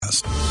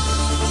Podcast.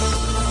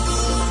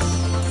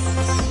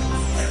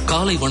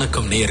 காலை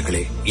வணக்கம்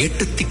நேயர்களே.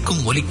 8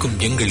 திக்கும் ஒலிக்கும்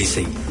எங்கள்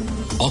இசை.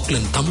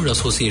 ஆக்லாந்து தமிழ்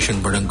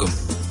அசோசியேஷன் வழங்கும்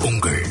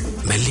உங்கள்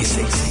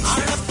மெல்லிசை.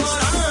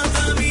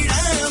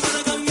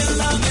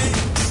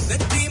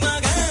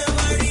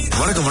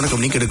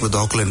 வணக்கம். நீ கிடைக்கிறது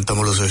ஆக்லாந்து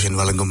தமிழ் அசோசியேஷன்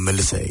வழங்கும்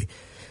மெல்லிசை.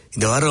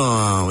 இந்த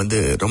வாரம்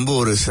ரொம்ப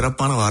ஒரு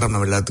சிறப்பான வாரம்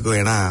நம்ம எல்லாத்துக்கும்.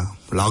 ஏன்னா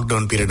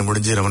லாக்டவுன் பீரியட்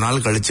முடிஞ்சு ரொம்ப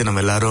நாள் கழிச்சு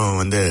நம்ம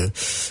எல்லாரும்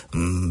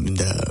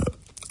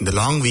இந்த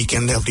லாங்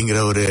வீக்கெண்ட் அப்படிங்கிற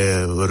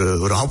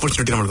ஒரு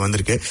ஆப்பர்ச்சுனிட்டி நம்மளுக்கு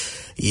வந்திருக்கு.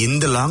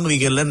 இந்த லாங்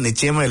வீக்கெண்ட்ல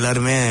நிச்சயமா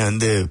எல்லாருமே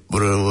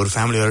ஒரு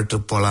ஃபேமிலியோட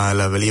ட்ரிப் போகலாம்,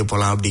 இல்ல வெளியே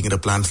போகலாம் அப்படிங்கிற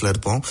பிளான்ஸ்ல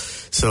இருப்போம்.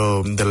 ஸோ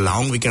இந்த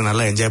லாங் வீக்கெண்ட்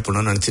நல்லா என்ஜாய்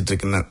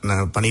பண்ணணும்னு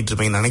பண்ணிட்டு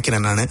இருப்பேன்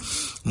நினைக்கிறேன். நான்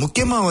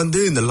முக்கியமா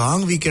இந்த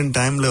லாங் வீக்கெண்ட்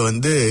டைம்ல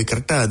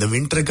கரெக்டா அந்த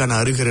விண்டருக்கான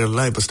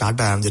அறிகுறிகள்லாம் இப்ப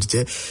ஸ்டார்ட்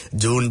ஆரம்பிச்சிருச்சு.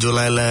 ஜூன்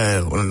ஜூலைல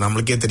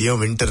நம்மளுக்கே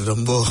தெரியும் விண்டர்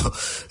ரொம்ப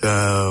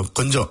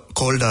கொஞ்சம்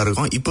கோல்டா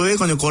இருக்கும். இப்பவே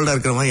கொஞ்சம் கோல்டா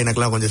இருக்கிற மாதிரி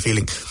எனக்குலாம் கொஞ்சம்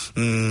ஃபீலிங்.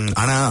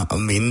 ஆனா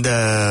இந்த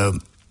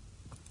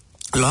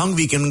லாங்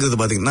வீக்கெண்ட்ங்கிறது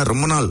பாத்தீங்கன்னா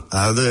ரொம்ப நாள்,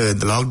 அதாவது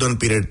இந்த லாக்டவுன்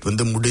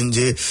பீரியட்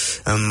முடிஞ்சு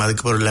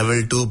அதுக்கப்புறம்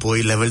லெவல் 2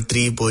 போய் லெவல்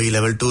 3 போய்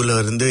லெவல் 2ல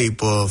இருந்து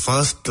இப்போ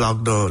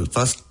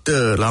ஃபர்ஸ்ட்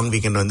லாங்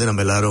வீக்கெண்ட்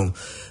நம்ம எல்லாரும்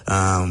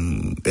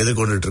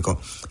எதிர்கொண்டுட்டு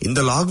இருக்கோம். இந்த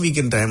லாங்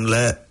வீக்கெண்ட் டைம்ல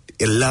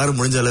எல்லாரும்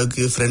முடிஞ்ச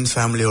அளவுக்கு ஃப்ரெண்ட்ஸ்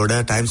ஃபேமிலியோட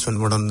டைம்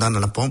ஸ்பெண்ட் பண்ணணும்னு தான்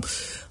நினைப்போம்.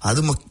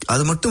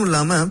 அது மட்டும்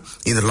இல்லாம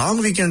இந்த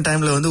லாங் வீக்கெண்ட்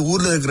டைம்ல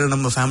ஊர்ல இருக்கிற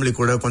நம்ம ஃபேமிலி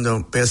கூட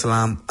கொஞ்சம்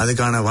பேசலாம்.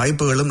 அதுக்கான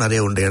வாய்ப்புகளும்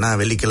நிறைய உண்டு. ஏன்னா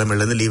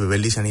வெள்ளிக்கிழமையில இருந்து லீவு,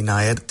 வெள்ளி சனி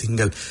ஞாயிறு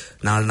திங்கள்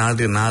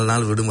 4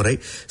 நாள் விடுமுறை.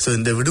 ஸோ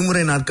இந்த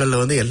விடுமுறை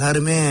நாட்கள்ல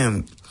எல்லாருமே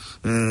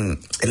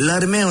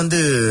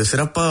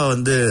சிறப்பா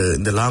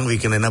இந்த லாங்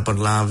வீக்கெண்ட் என்ன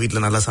பண்ணலாம்,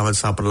 வீட்டுல நல்லா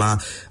சமைச்சு சாப்பிடலாம்,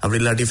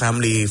 அப்படி இல்லாட்டி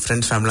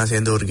ஃப்ரெண்ட்ஸ் ஃபேமிலிலாம்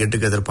சேர்ந்து ஒரு கெட்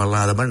டுகெதர்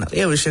பண்ணலாம். அது மாதிரி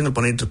நிறைய விஷயங்கள்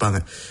பண்ணிட்டு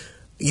இருப்பாங்க.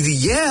 இது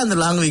ஏன் அந்த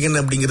லாங் வீக்கெண்ட்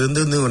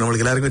அப்படிங்கிறது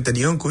நம்மளுக்கு எல்லாருக்குமே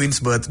தெரியும். Queen's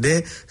Birthday.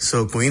 So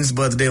Queen's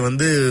Birthday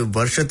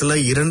வருஷத்துல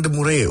 2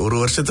 முறை, ஒரு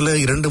வருஷத்துல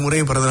 2 முறை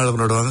பிறந்தநாள்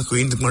கொண்டாடுவாங்க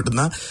குயின்ஸுக்கு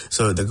மட்டும்தான்.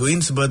 ஸோ இந்த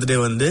குயின்ஸ் பர்த்டே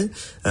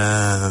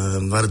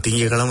வர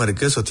திங்கக்கிழமை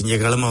இருக்கு. ஸோ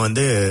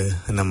திங்கக்கிழமை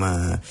நம்ம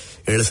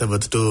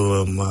எலிசபெத் டு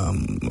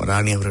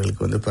ராணி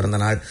அவர்களுக்கு பிறந்த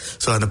நாள்.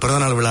 ஸோ அந்த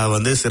பிறந்த நாள் விழா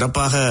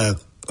சிறப்பாக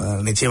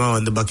நிச்சயமா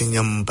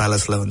பக்கிங்ஹாம்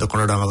பேலஸ்ல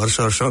கொண்டாடுவாங்க.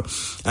 வருஷம்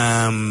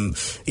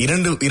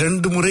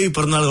 2 முறை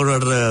பிறந்தநாள்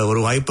கொண்டாடுற ஒரு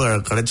வாய்ப்பு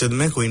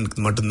கிடைச்சதுமே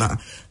குயினுக்கு மட்டும்தான்.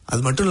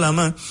 அது மட்டும்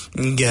இல்லாம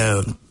இங்க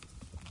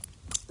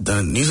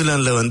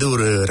நியூசிலாந்துல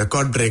ஒரு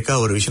ரெக்கார்ட் பிரேக்கா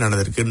ஒரு விஷயம்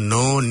நடந்திருக்கு.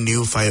 நோ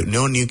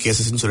நியூ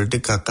கேசஸ் சொல்லிட்டு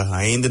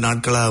 5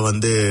 நாட்களா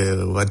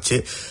வச்சு.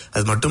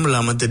 அது மட்டும்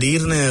இல்லாம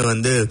திடீர்னு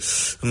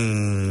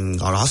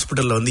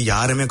ஹாஸ்பிட்டல்ல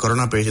யாருமே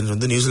கொரோனா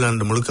பேஷண்ட்ஸ்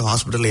நியூசிலாந்து முழுக்க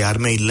ஹாஸ்பிட்டல்ல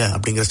யாருமே இல்ல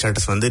அப்படிங்கிற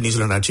ஸ்டேட்டஸ்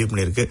நியூசிலாந்து அச்சீவ்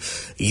பண்ணிருக்கு.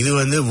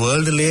 இது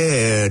வேர்ல்டுலயே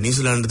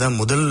நியூசிலாந்து தான்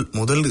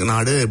முதல்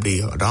நாடு இப்படி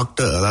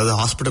டாக்டர், அதாவது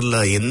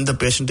ஹாஸ்பிட்டல்ல எந்த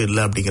பேஷண்ட் இல்ல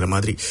அப்படிங்கிற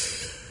மாதிரி.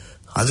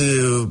 அது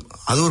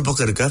ஒரு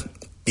பக்கம் இருக்க.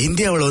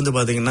 இந்தியாவுல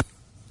பாத்தீங்கன்னா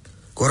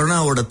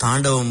கொரோனாவோட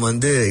தாண்டவம்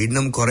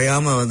இன்னும்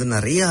குறையாம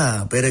நிறைய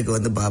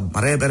பேருக்கு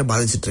நிறைய பேரை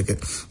பாதிச்சிட்டு இருக்கு.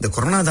 இந்த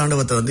கொரோனா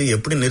தாண்டவத்தை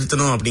எப்படி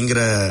நிறுத்தணும்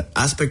அப்படிங்கிற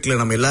ஆஸ்பெக்ட்ல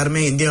நம்ம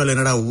எல்லாருமே இந்தியாவில்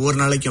என்னடா ஒவ்வொரு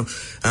நாளைக்கும்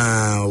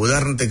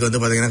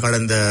உதாரணத்துக்கு பாத்தீங்கன்னா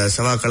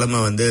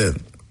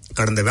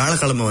கடந்த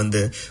வியாழக்கிழமை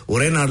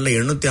ஒரே நாள்ல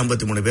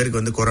 853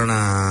 பேருக்கு கொரோனா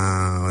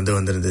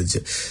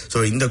வந்திருந்துச்சு. ஸோ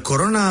இந்த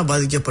கொரோனா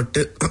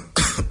பாதிக்கப்பட்டு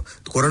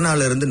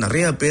கொரோனால இருந்து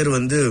நிறைய பேர்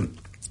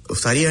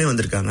சரியாகி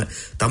வந்திருக்காங்க.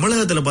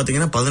 தமிழகத்துல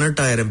பாத்தீங்கன்னா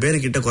 18,000 பேர்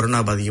கிட்ட கொரோனா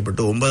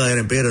பாதிக்கப்பட்டு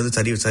 9,000 பேர்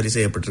சரி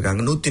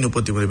செய்யப்பட்டிருக்காங்க.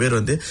 133 பேர்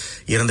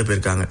இறந்து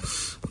போயிருக்காங்க.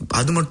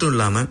 அது மட்டும்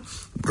இல்லாம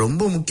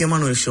ரொம்ப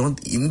முக்கியமான விஷயம்,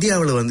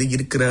 இந்தியாவுல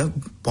இருக்கிற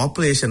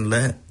பாப்புலேஷன்ல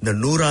இந்த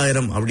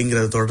 100,000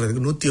 அப்படிங்கறத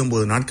தொடர்றதுக்கு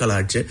 109 நாட்கள்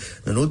ஆச்சு.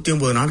 இந்த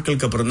 109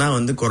 நாட்களுக்கு அப்புறம்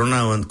தான்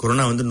கொரோனா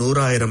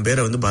 100,000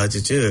 பேரை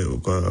பாதிச்சிச்சு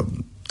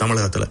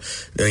தமிழகத்துல.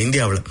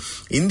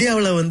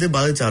 இந்தியாவுல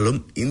பாதிச்சாலும்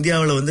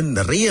இந்தியாவுல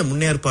நிறைய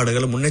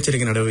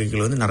முன்னெச்சரிக்கை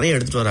நடவடிக்கைகள் நிறைய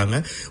எடுத்துட்டு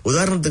வராங்க.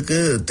 உதாரணத்துக்கு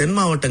தென்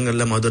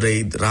மாவட்டங்கள்ல மதுரை,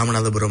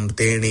 ராமநாதபுரம்,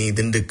 தேனி,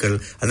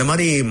 திண்டுக்கல் அந்த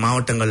மாதிரி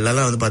மாவட்டங்கள்ல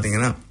எல்லாம்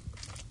பாத்தீங்கன்னா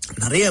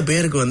நிறைய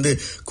பேருக்கு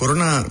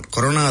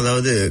கொரோனா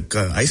அதாவது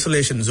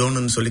ஐசோலேஷன்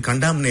ஜோன் சொல்லி,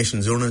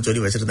 கண்டாமினேஷன் ஜோன்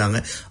சொல்லி வச்சிருந்தாங்க.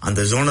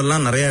 அந்த ஜோன்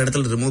எல்லாம் நிறைய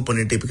இடத்துல ரிமூவ்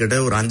பண்ணிட்டு இப்ப கிட்ட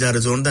ஒரு 5-6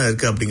 ஜோன் தான்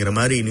இருக்கு அப்படிங்கிற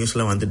மாதிரி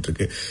நியூஸ்ல வந்துட்டு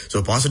இருக்கு. சோ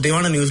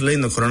பாசிட்டிவான நியூஸ்ல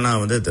இந்த கொரோனா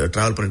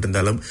டிராவல் பண்ணிட்டு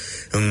இருந்தாலும்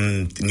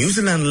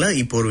நியூசிலாந்துல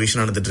இப்போ ஒரு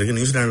விஷயம் நடந்துட்டு இருக்கு.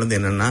 நியூசிலாந்துல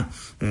என்னன்னா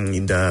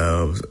இந்த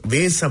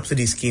வேஸ்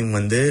சப்சிடி ஸ்கீம்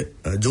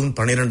ஜூன்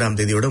 12ஆம்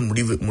தேதியோட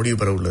முடிவு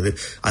பெற உள்ளது.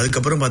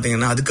 அதுக்கப்புறம்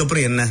பாத்தீங்கன்னா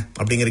அதுக்கப்புறம் என்ன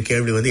அப்படிங்கிற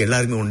கேள்வி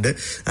எல்லாருமே உண்டு.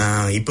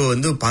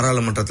 இப்போ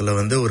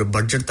பாராளுமன்றத்துல ஒரு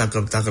பட்ஜெட்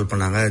தாக்கல்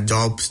பண்ணாங்க.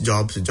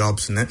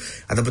 ஜாப்ஸ்னு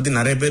அதை பத்தி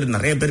நிறைய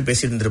பேர்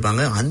பேசிட்டு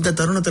இருந்திருப்பாங்க. அந்த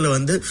தருணத்துல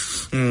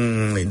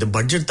இந்த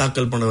பட்ஜெட்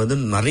தாக்கல் பண்ண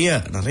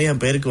நிறைய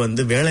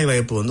பேருக்கு வேலை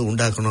வாய்ப்பு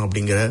உண்டாக்கணும்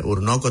அப்படிங்கிற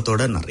ஒரு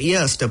நோக்கத்தோட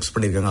நிறைய ஸ்டெப்ஸ்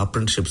பண்ணிருக்காங்க.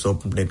 அப்ரெண்டிஸ்ஷிப்ஸ்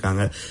ஓபன்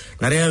பண்ணிருக்காங்க,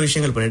 நிறைய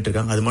விஷயங்கள் பண்ணிட்டு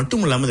இருக்காங்க. அது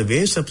மட்டும் இல்லாம இந்த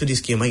வேஸ் சப்சிடி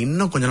ஸ்கீமை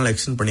இன்னும் கொஞ்ச நாள்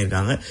எக்ஸ்டெண்ட்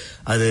பண்ணிருக்காங்க.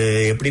 அது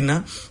எப்படின்னா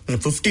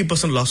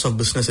 50% லாஸ் ஆஃப்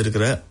பிசினஸ்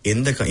இருக்கிற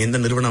எந்த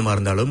நிறுவனமா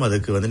இருந்தாலும்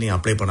அதுக்கு நீ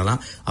அப்ளை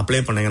பண்ணலாம்.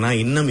 அப்ளை பண்ணீங்கன்னா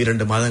இன்னும்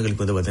 2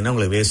 மாதங்களுக்கு பாத்தீங்கன்னா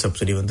உங்களுக்கு வேஸ்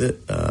சப்சிடி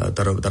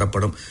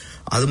தரப்படும்.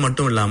 அது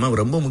மட்டும் இல்லாம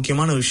ரொம்ப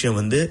முக்கியமான விஷயம்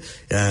வந்து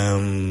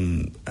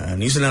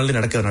நியூசிலாந்துல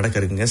நடக்க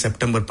இருக்குங்க.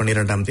 செப்டம்பர்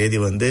 12ஆம் தேதி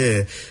வந்து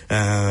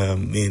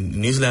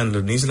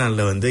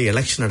நியூசிலாந்துல வந்து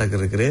எலெக்ஷன் நடக்க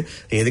இருக்கு.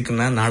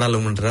 எதுக்குன்னா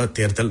நாடாளுமன்ற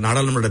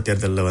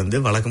தேர்தலில் வந்து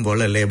வழக்கம்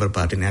போல லேபர்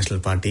பார்ட்டி,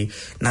 நேஷனல் பார்ட்டி,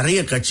 நிறைய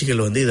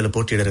கட்சிகள் வந்து இதுல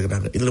போட்டியிட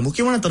இருக்கிறாங்க. இதுல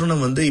முக்கியமான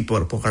தருணம் வந்து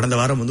இப்போ கடந்த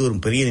வாரம் வந்து ஒரு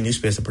பெரிய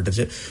நியூஸ்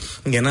பேசப்பட்டுச்சு.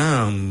 ஏன்னா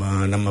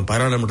நம்ம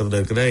பாராளுமன்றத்தில்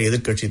இருக்கிற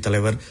எதிர்கட்சி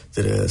தலைவர்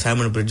திரு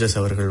சைமன் பிரிட்ஜஸ்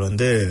அவர்கள்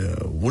வந்து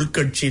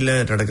உள்கட்சியில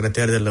நடக்கிற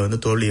தேர்தலில் வந்து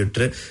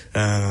தோல்வியுற்று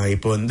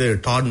இப்போ வந்து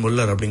டாட்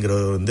முல்லர்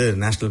அப்படிங்கிறவர் வந்து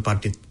நேஷனல்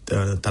பார்ட்டி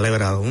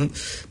தலைவராகவும்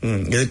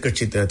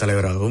எதிர்கட்சி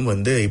தலைவராகவும்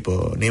வந்து இப்போ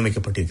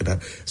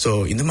நியமிக்கப்பட்டிருக்கிறார். சோ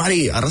இந்த மாதிரி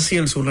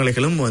அரசியல்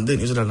சூழ்நிலைகளும் வந்து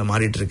நியூசிலாந்துல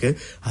மாறிட்டு இருக்கு.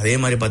 அதே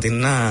மாதிரி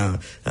பாத்தீங்கன்னா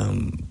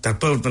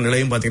தட்பவெப்ப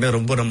நிலையும் பாத்தீங்கன்னா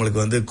ரொம்ப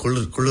நம்மளுக்கு வந்து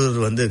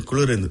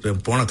குளிர்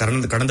போன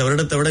கடந்த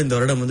வருடத்தை விட இந்த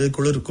வருடம் வந்து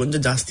குளிர்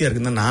கொஞ்சம் ஜாஸ்தியா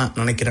இருக்குன்னு நான்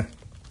நினைக்கிறேன்.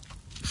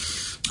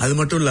 அது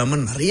மட்டும்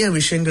இல்லாம நிறைய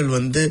விஷயங்கள்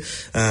வந்து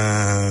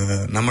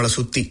நம்மளை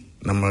சுத்தி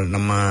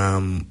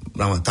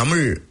நம்ம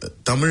தமிழ்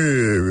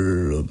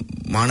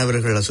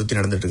மாணவர்களை சுத்தி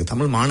நடந்துட்டு இருக்கு.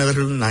 தமிழ்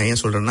மாணவர்கள் நான்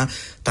ஏன் சொல்றேன்னா,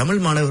 தமிழ்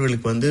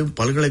மாணவர்களுக்கு வந்து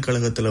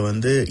பல்கலைக்கழகத்துல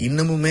வந்து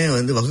இன்னமுமே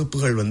வந்து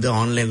வகுப்புகள் வந்து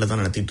ஆன்லைன்ல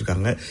தான் நடத்திட்டு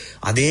இருக்காங்க.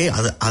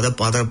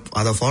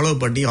 அதை ஃபாலோ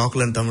பண்ணி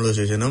ஆக்லாந்து தமிழ்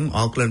அசோசியேஷனும்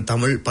ஆக்லாந்து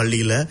தமிழ்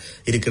பள்ளியில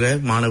இருக்கிற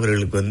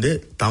மாணவர்களுக்கு வந்து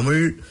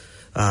தமிழ்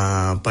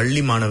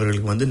பள்ளி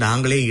மாணவர்களுக்கு வந்து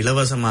நாங்களே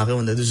இலவசமாக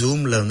வந்து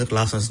ஜூம்ல வந்து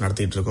கிளாஸஸ்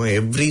நடத்திட்டு இருக்கோம்.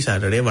 எவ்ரி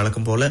சாட்டர்டே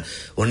வழக்கம் போல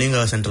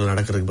ஒன்னிங்கா சென்டர்ல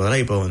நடக்கிறதுக்கு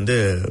பதிலாக இப்போ வந்து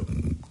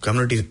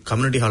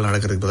கம்யூனிட்டி ஹால்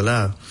நடக்கிறதுக்கு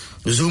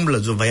பதிலாக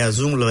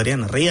ஜூம்ல வரையா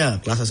நிறைய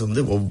கிளாஸஸ்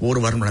வந்து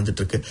ஒவ்வொரு வாரம்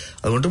நடந்துட்டு இருக்கு.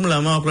 அது மட்டும்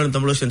இல்லாம ஆக்லாந்து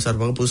தமிழ் அசோசியேஷன்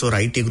சார்பாக புதுசு ஒரு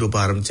ஐடி குரூப்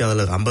ஆரம்பிச்சு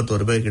அதுல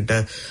 51 பேர் கிட்ட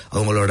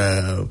அவங்களோட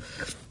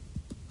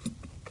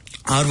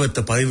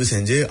ஆர்வத்தை பதிவு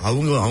செஞ்சு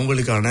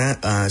அவங்களுக்கான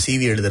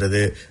சிவி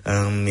எழுதுறது,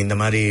 இந்த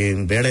மாதிரி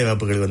வேலை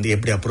வாய்ப்புகள் வந்து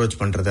எப்படி அப்ரோச்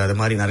பண்றது, அது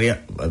மாதிரி நிறைய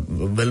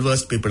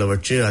வெல்வர்ஸ் பீப்புளை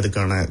வச்சு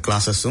அதுக்கான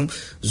கிளாஸஸும்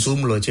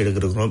ஜூம்ல வச்சு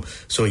எடுக்கிறோம்.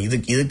 ஸோ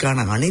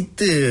இதுக்கான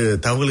அனைத்து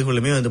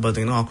தகவல்களுமே வந்து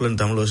பாத்தீங்கன்னா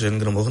ஆக்லாந்து தமிழ்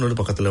அசோசியேஷன் முகநூல்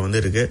பக்கத்துல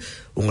வந்து இருக்கு.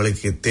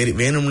 உங்களுக்கு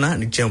வேணும்னா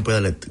நிச்சயம் போய்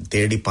அதில்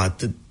தேடி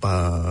பார்த்து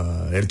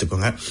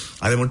எடுத்துக்கோங்க.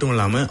 அது மட்டும்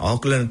இல்லாம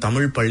ஆக்லாந்து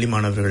தமிழ் பள்ளி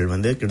மாணவர்கள்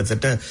வந்து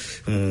கிட்டத்தட்ட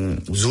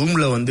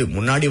ஜூம்ல வந்து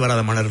முன்னாடி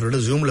வராத மாணவர்களோட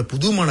ஜூம்ல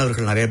புது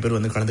மாணவர்கள் நிறைய பேர்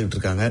வந்து கலந்துகிட்டு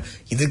இருக்காங்க.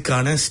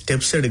 இதுக்கான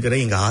ஸ்டெப்ஸ் எடுக்கிற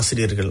எங்க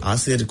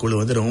ஆசிரியர்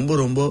குழு வந்து ரொம்ப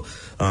ரொம்ப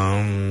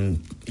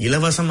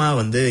இலவசமா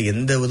வந்து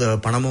எந்த வித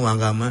பணமும்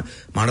வாங்காம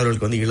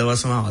மாணவர்களுக்கு வந்து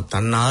இலவசமா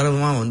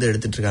தன்னார்வமா வந்து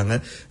எடுத்துட்டு இருக்காங்க.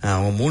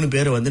 அவங்க 3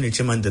 பேர் வந்து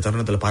நிச்சயமா இந்த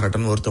தருணத்துல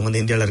பாராட்டணும். ஒருத்தவங்க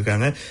வந்து இந்தியாவில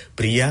இருக்காங்க,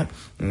 பிரியா,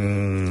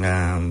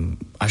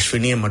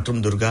 அஸ்வினி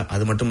மற்றும் துர்கா.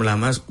 அது மட்டும்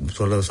இல்லாம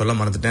சொல்ல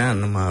மறந்துட்டேன்,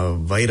 நம்ம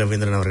வை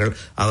ரவீந்திரன் அவர்கள்,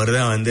 அவர்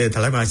தான் வந்து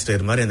தலைமை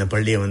ஆசிரியர் மாதிரி அந்த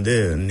பள்ளியை வந்து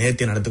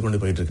நேர்த்தி நடத்தி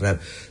கொண்டு போயிட்டு இருக்கிறார்.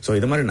 சோ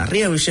இது மாதிரி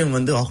நிறைய விஷயம்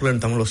வந்து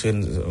ஆக்லாந்து தமிழ்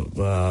அசோசியேஷன்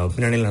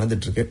பின்னணியில்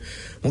நடந்துட்டு இருக்கு.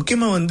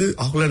 முக்கியமா வந்து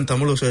ஆக்லாந்து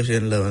தமிழ்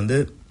அசோசியேஷன்ல வந்து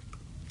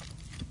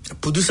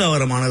புதுசா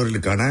வர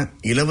மாணவர்களுக்கான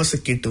இலவச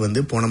கிட் வந்து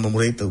போன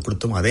முறை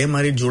கொடுத்தோம். அதே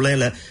மாதிரி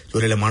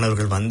ஜூலைல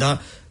மாணவர்கள் வந்தா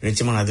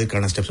நிச்சயமா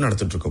அதுக்கான ஸ்டெப்ஸ்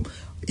நடத்திட்டு இருக்கோம்.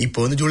 இப்போ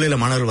வந்து ஜூலைல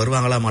மாணவர்கள்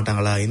வருவாங்களா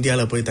மாட்டாங்களா,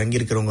 இந்தியாவில போய் தங்கி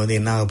இருக்கிறவங்க வந்து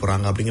என்ன ஆக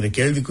போறாங்க அப்படிங்கிற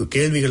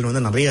கேள்விகள்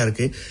வந்து நிறைய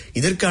இருக்கு.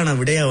 இதற்கான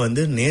விடையா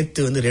வந்து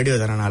நேத்து வந்து ரேடியோ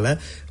தரனால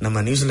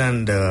நம்ம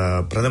நியூசிலாந்து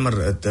பிரதமர்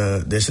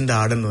ஜெசிண்டா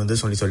ஆர்டன் வந்து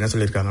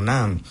சொல்லியிருக்காங்கன்னா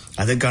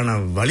அதுக்கான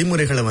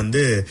வழிமுறைகளை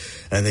வந்து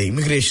அந்த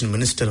இமிகிரேஷன்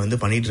மினிஸ்டர்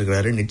வந்து பண்ணிட்டு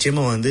இருக்காரு.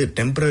 நிச்சயமா வந்து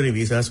temporary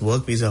visas,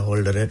 work visa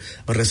holder,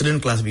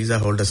 resident class visa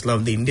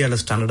ஹோல்டர்ஸ்லாம் வந்து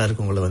இந்தியாவில ஸ்டாண்டர்டா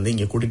இருக்கவங்களை வந்து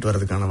இங்க கூட்டிட்டு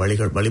வரதுக்கான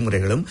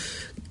வழிமுறைகளும்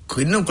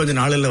இன்னும் கொஞ்சம்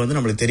நாளில் வந்து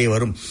நம்மளுக்கு தெரிய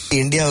வரும்.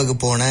 இந்தியாவுக்கு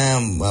போன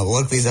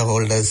work visa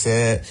holders,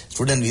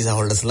 student visa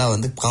holders எல்லாம்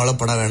வந்து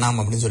கவலைப்பட வேணாம்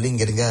அப்படின்னு சொல்லி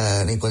இங்க இருக்க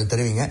நீங்க கொஞ்சம்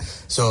தெரிவிங்க.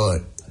 சோ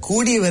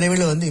கூடிய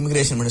விரைவில் வந்து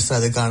இமிகிரேஷன் மினிஸ்டர்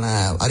அதுக்கான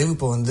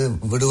அறிவிப்பை வந்து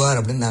விடுவார்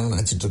அப்படின்னு நாங்க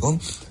நினைச்சிட்டு இருக்கோம்.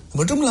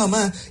 மட்டும் இல்லாம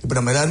இப்ப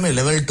நம்ம எல்லாருமே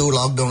லெவல் 2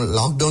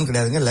 லாக்டவுன்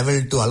கிடையாதுங்க, லெவல்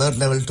 2 அலர்ட்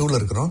லெவல் 2ல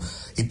இருக்கிறோம்.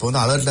 இப்போ வந்து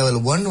அலர்ட் லெவல்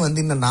 1 வந்து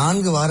இந்த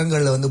 4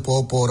 வாரங்கள்ல வந்து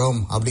போறோம்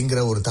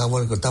அப்படிங்கிற ஒரு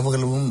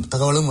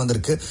தகவலும்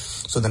வந்திருக்கு.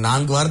 சோ இந்த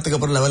 4 வாரத்துக்கு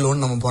அப்புறம் லெவல்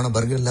 1 நம்ம போன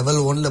பிறகு லெவல்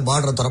 1ல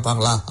பார்டரை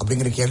திறப்பாங்களா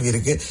அப்படிங்கிற கேள்வி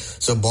இருக்கு.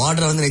 சோ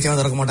பார்டரை வந்து நிச்சயமா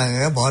திறக்க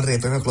மாட்டாங்க, பார்டர்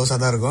எப்பவுமே க்ளோஸா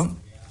தான் இருக்கும்.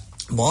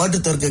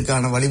 பார்டர்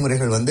திறக்கிறதுக்கான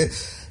வழிமுறைகள் வந்து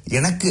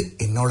எனக்கு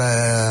என்னோட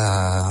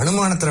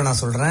அனுமானத்துல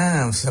நான் சொல்றேன்,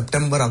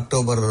 செப்டம்பர்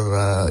அக்டோபர்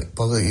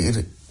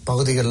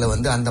பகுதிகளில்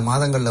வந்து அந்த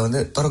மாதங்கள்ல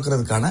வந்து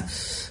திறக்கிறதுக்கான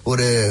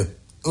ஒரு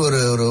ஒரு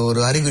ஒரு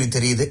அறிகுறி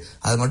தெரியுது.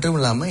 அது மட்டும்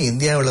இல்லாம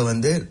இந்தியாவில்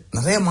வந்து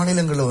நிறைய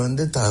மாநிலங்கள்ல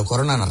வந்து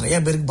கொரோனா நிறைய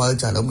பேருக்கு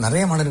பாதிச்சாலும்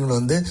நிறைய மாநிலங்கள்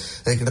வந்து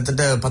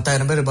கிட்டத்தட்ட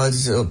 10,000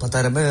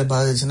 பேர்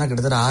பாதிச்சுன்னா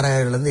கிட்டத்தட்ட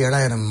 6,000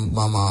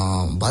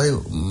 7,000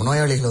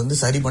 நோயாளிகளை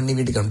வந்து சரி பண்ணி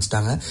வீட்டுக்கு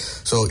அனுப்பிச்சிட்டாங்க.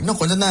 சோ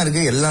இன்னும் கொஞ்சம் தான்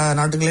இருக்கு. எல்லா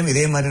நாட்டுகளையும்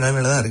இதே மாதிரி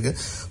நிலைமையில தான் இருக்கு.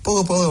 போக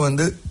போக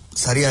வந்து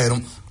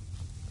சரியாயிரும்.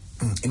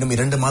 இன்னும்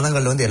 2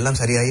 மாதங்கள்ல வந்து எல்லாம்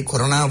சரியாகி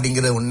கொரோனா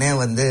அப்படிங்கிற ஒன்னே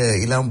வந்து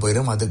இல்லாம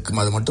போயிடும். அது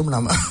மட்டும்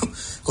இல்லாம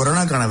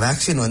கொரோனாக்கான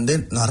வேக்சின் வந்து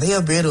நிறைய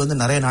பேர் வந்து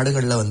நிறைய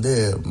நாடுகள்ல வந்து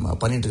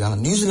பண்ணிட்டு இருக்காங்க.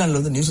 நியூசிலாந்துல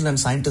வந்து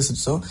நியூசிலாந்து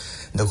சயின்டிஸ்டும்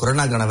இந்த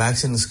கொரோனாக்கான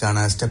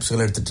வேக்சின்ஸ்க்கான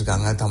ஸ்டெப்ஸ்களை எடுத்துட்டு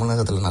இருக்காங்க.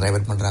 தமிழகத்துல நிறைய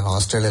பேர் பண்றாங்க,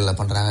 ஆஸ்திரேலியால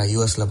பண்றாங்க,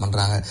 யூஎஸ்ல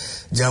பண்றாங்க,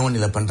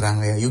 ஜெர்மனில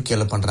பண்றாங்க,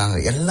 யூகேல பண்றாங்க.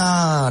 எல்லா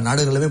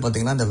நாடுகளுமே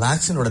பாத்தீங்கன்னா இந்த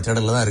வேக்சினோட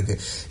தேடல தான் இருக்கு.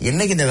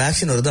 என்னைக்கு இந்த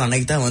வேக்சின் வருதோ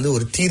அன்னைக்கு தான் வந்து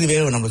ஒரு தீர்வே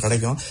நம்மளுக்கு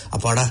கிடைக்கும்.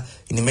 அப்பாடா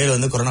இனிமேல்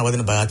வந்து கொரோனா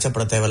பத்தி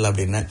அச்சப்பட தேவையில்லை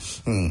அப்படின்னு.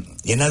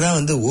 என்னதான்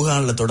வந்து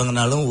ஊகான்ல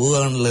தொடங்கினாலும்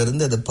ஊகான்ல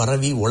இருந்து அது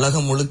பரவி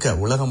உலகம்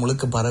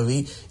முழுக்க பரவி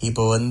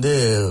இப்போ வந்து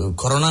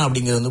கொரோனா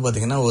அப்படிங்கிறது வந்து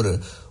பாத்தீங்கன்னா ஒரு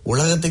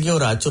உலகத்துக்கே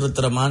ஒரு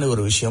அச்சுறுத்தலமான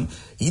ஒரு விஷயம்.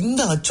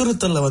 இந்த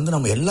அச்சுறுத்தல வந்து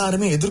நம்ம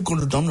எல்லாருமே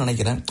எதிர்கொண்டுட்டோம்னு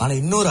நினைக்கிறேன். ஆனா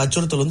இன்னொரு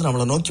அச்சுறுத்தல் வந்து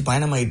நம்மளை நோக்கி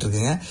பயணமாயிட்டு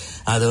இருக்குங்க.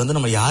 அது வந்து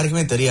நம்ம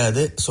யாருக்குமே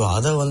தெரியாது. சோ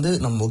அதை வந்து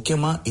நம்ம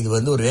முக்கியமா இது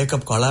வந்து ஒரு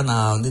வேக்கப் காலா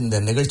நான் வந்து இந்த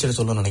நிகழ்ச்சியில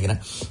சொல்லணும்னு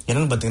நினைக்கிறேன்.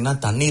 என்னன்னு பாத்தீங்கன்னா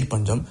தண்ணீர்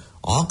பஞ்சம்.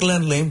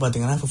 ஆக்லாண்ட்லயும்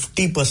பாத்தீங்கன்னா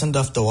 50%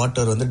 ஆஃப் த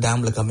வாட்டர் வந்து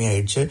டேம்ல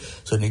கம்மியாயிடுச்சு.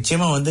 ஸோ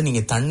நிச்சயமா வந்து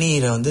நீங்க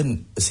தண்ணீரை வந்து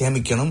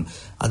சேமிக்கணும்.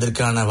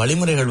 அதற்கான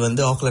வழிமுறைகள்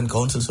வந்து ஆக்லாண்ட்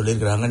கவுன்சில்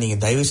சொல்லியிருக்காங்க. நீங்க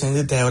தயவு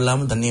செஞ்சு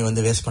தேவையில்லாம தண்ணியை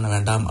வந்து வேஸ்ட் பண்ண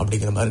வேண்டாம்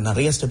அப்படிங்கிற மாதிரி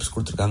நிறைய ஸ்டெப்ஸ்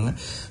கொடுத்துருக்காங்க.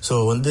 ஸோ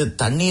வந்து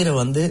தண்ணீரை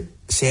வந்து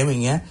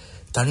சேமிங்க.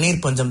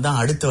 தண்ணீர் பஞ்சம்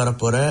தான் அடுத்து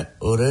வரப்போற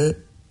ஒரு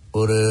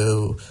ஒரு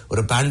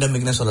ஒரு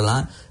பேண்டமிக்னு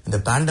சொல்லலாம். இந்த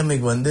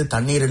பேண்டமிக் வந்து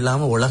தண்ணீர்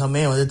இல்லாம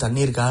உலகமே வந்து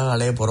தண்ணீருக்காக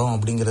அலைய போறோம்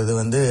அப்படிங்கிறது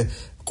வந்து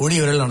கூடிய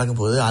விரைவில் நடக்க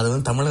போகுது. அது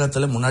வந்து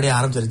தமிழகத்துல முன்னாடியே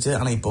ஆரம்பிச்சிருச்சு.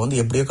 ஆனா இப்போ வந்து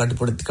எப்படியோ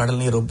கட்டுப்படுத்தி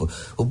கடல் நீர்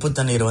உப்பு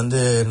தண்ணீர் வந்து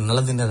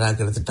நிலத்தண்ணீர்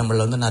ஆக்கிற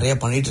திட்டங்கள் வந்து நிறைய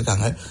பண்ணிட்டு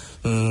இருக்காங்க.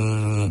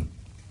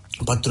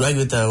 10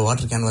 ரூபாய்க்கு வித்த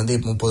வாட்டர் கேன் வந்து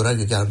 30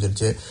 ரூபாய்க்கு விற்க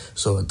ஆரம்பிச்சிருச்சு.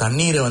 ஸோ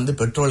தண்ணீரை வந்து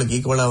பெட்ரோலுக்கு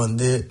ஈக்குவலா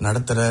வந்து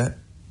நடத்துற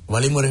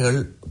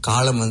வழிமுறைகள்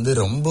காலம் வந்து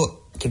ரொம்ப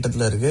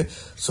கிட்டத்துல இருக்கு.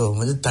 ஸோ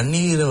வந்து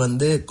தண்ணீரை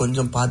வந்து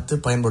கொஞ்சம் பார்த்து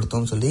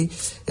பயன்படுத்தும் சொல்லி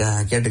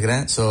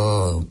கேட்டுக்கிறேன். ஸோ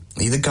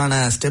இதுக்கான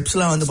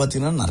ஸ்டெப்ஸ்லாம் வந்து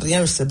பாத்தீங்கன்னா நிறைய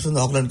ஸ்டெப்ஸ்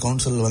வந்து ஆக்லாண்ட்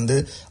கவுன்சில் வந்து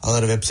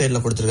அவர் வெப்சைட்ல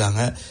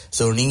கொடுத்துருக்காங்க.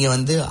 ஸோ நீங்க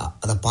வந்து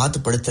அதை பார்த்து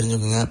படித்து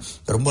தெரிஞ்சுக்கோங்க.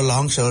 ரொம்ப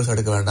லாங் ஷவர்ஸ்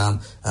எடுக்க வேண்டாம்.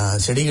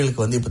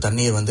 செடிகளுக்கு வந்து இப்போ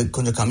தண்ணியை வந்து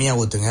கொஞ்சம் கம்மியா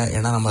ஊத்துங்க.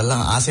 ஏன்னா நம்ம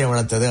எல்லாம் ஆசையை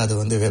வளர்த்தது அது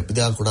வந்து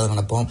இதாக கூடாது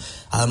நினைப்போம்.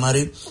 அது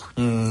மாதிரி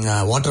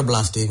வாட்டர்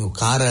பிளாஸ்டிங்,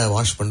 காரை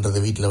வாஷ்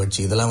பண்றது வீட்டுல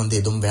வச்சு இதெல்லாம் வந்து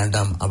எதுவும்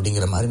வேண்டாம்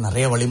அப்படிங்கிற மாதிரி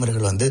நிறைய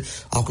வழிமுறைகள் வந்து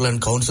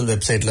ஆக்லாண்ட் கவுன்சில்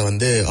வெப்சைட்ல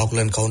வந்து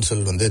ஆக்லாண்ட்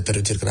கவுன்சில் வந்து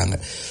தெரிவிச்சிருக்காங்க.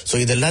 ஸோ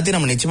இது எல்லாத்தையும்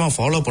நம்ம நிச்சயமா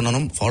ஃபாலோ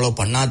பண்ணணும். ஃபாலோ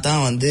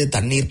பண்ணாதான் வந்து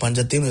தண்ணீர்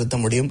பஞ்சத்தையும் நிறுத்த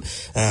முடியும்.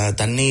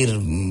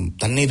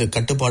 தண்ணீர்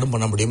கட்டுப்பாடும்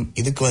பண்ண முடியும்.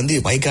 இதுக்கு வந்து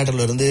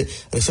வைகாட்டில இருந்து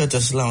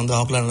ரிசர்ச்சர்ஸ் எல்லாம் வந்து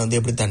ஆக்லாண்ட்ல வந்து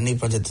எப்படி தண்ணீர்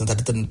பஞ்சத்தை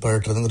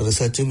தடுத்து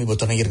ரிசர்ச்சும் இப்போ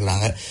தொடங்கி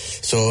இருக்கிறாங்க.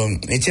 ஸோ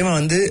நிச்சயமா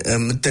வந்து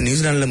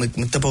நியூசிலாந்துல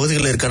மித்த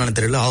பகுதிகளில் இருக்கான்னு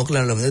தெரியல,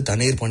 ஆக்லாண்ட்ல வந்து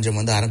தண்ணீர் பஞ்சம்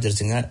வந்து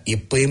ஆரம்பிச்சிருச்சுங்க.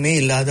 எப்பயுமே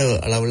இல்லாத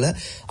அளவுல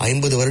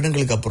 50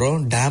 வருடங்களுக்கு அப்புறம்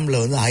டேம்ல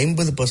வந்து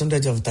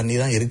 50% ஆஃப் தண்ணி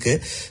தான் இருக்கு.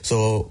 ஸோ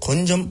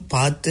கொஞ்சம்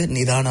பார்த்து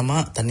நிதானமா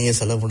தண்ணியை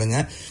செலவு பண்ணுங்க.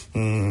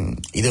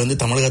 இது வந்து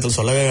தமிழகத்தில்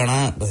சொல்லவே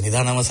வேணாம்.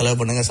 நிதானமா செலவு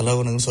பண்ணுங்கன்னு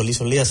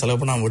சொல்லி செலவு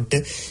பண்ணாம விட்டு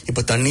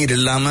இப்ப தண்ணீர்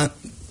இல்லாம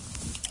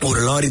ஒரு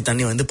லாரி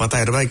தண்ணி வந்து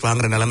 10,000 ரூபாய்க்கு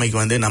வாங்குற நிலைமைக்கு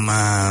வந்து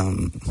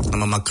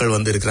நம்ம மக்கள்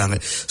வந்து இருக்கிறாங்க.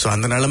 சோ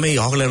அந்த நிலைமை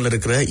ஆக்லாண்ட்ல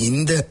இருக்கிற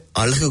இந்த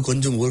அழகு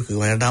கொஞ்சம்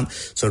ஊருக்கு வேண்டாம்.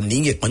 சோ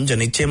நீங்க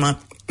கொஞ்சம் நிச்சயமா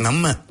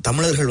நம்ம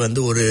தமிழர்கள்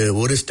வந்து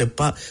ஒரு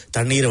ஸ்டெப்பா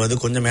தண்ணீரை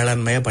வந்து கொஞ்சம்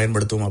மேலாண்மையா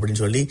பயன்படுத்துவோம்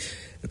அப்படின்னு சொல்லி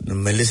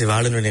மெல்லிசை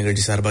வாழுநர்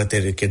நிகழ்ச்சி சார்பாக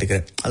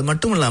கேட்டுக்கிறேன். அது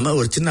மட்டும் இல்லாம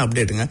ஒரு சின்ன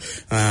அப்டேட்டுங்க.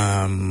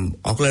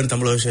 ஆக்லாண்ட்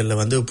தமிழ்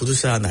வந்து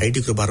புதுசா அந்த ஐடி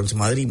குரூப் ஆரம்பிச்ச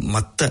மாதிரி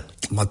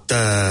மத்த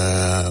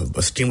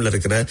ஸ்ட்ரீம்ல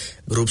இருக்கிற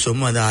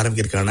குரூப்ஸும் வந்து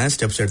ஆரம்பிக்கிறதுக்கான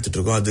ஸ்டெப்ஸ் எடுத்துட்டு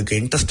இருக்கோம். அதுக்கு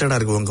இன்ட்ரெஸ்டடா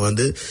இருக்கவங்க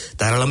வந்து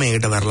தாராளமா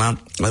என்கிட்ட வரலாம்.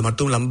 அது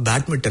மட்டும் இல்லாம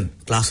பேட்மிண்டன்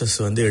கிளாஸஸ்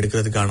வந்து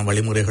எடுக்கிறதுக்கான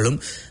வழிமுறைகளும்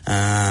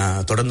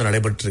தொடர்ந்து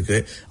நடைபெற்று இருக்கு.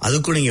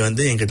 அதுக்கும் நீங்க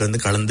வந்து என்கிட்ட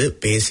வந்து கலந்து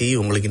பேசி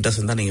உங்களுக்கு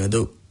இன்ட்ரெஸ்ட் இருந்தா நீங்க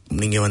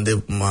வந்து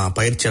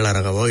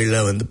பயிற்சியாளராகவோ இல்ல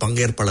வந்து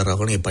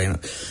பங்கேற்பாளராகவோ நீங்க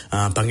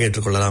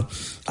பங்கேற்றுக் கொள்ளலாம்.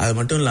 அது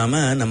மட்டும்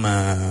இல்லாம நம்ம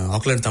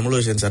ஆக்லாண்ட் தமிழ்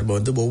விஷயம் சார்பா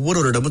வந்து ஒவ்வொரு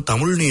வருடமும்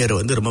தமிழ் நியூ இயர்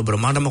வந்து ரொம்ப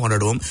பிரம்மாண்டமா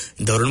கொண்டாடுவோம்.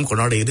 இந்த வருடம்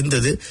கொண்டாட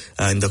இருந்தது.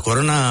 இந்த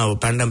கொரோனா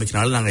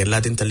பேண்டமிக்னால நாங்க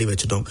எல்லாத்தையும் தள்ளி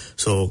வச்சுட்டோம்.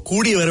 சோ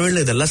கூடிய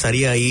வரவில் இதெல்லாம்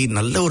சரியாகி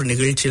நல்ல ஒரு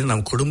நிகழ்ச்சியில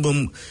நம்ம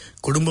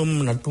குடும்பம்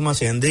நட்புமா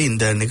சேர்ந்து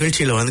இந்த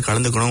நிகழ்ச்சியில வந்து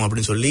கலந்துக்கணும்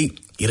அப்படின்னு சொல்லி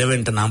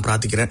இறைவன்ட்ட நான்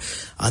பிரார்த்திக்கிறேன்.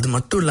 அது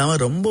மட்டும் இல்லாம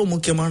ரொம்ப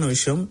முக்கியமான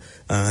விஷயம்,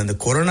 இந்த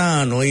கொரோனா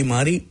நோய்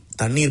மாதிரி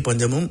தண்ணீர்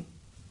பஞ்சமும்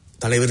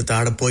தலைவிரித்து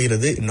ஆட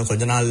போகிறது இன்னும்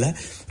கொஞ்ச நாள்ல.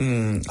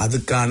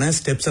 அதுக்கான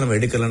ஸ்டெப்ஸ் நம்ம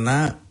எடுக்கலன்னா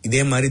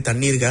இதே மாதிரி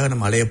தண்ணீருக்காக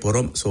நம்ம அலைய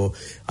போறோம். ஸோ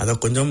அதை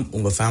கொஞ்சம்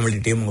உங்க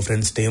ஃபேமிலிட்டையும் உங்க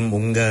ஃப்ரெண்ட்ஸ்டையும்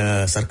உங்க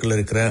சர்க்கிள்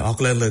இருக்கிற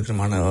ஆக்லாண்ட்ல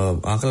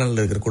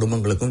இருக்கிற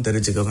குடும்பங்களுக்கும்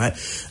தெரிஞ்சுக்கோங்க.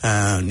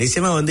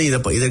 நிச்சயமா வந்து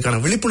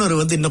இதற்கான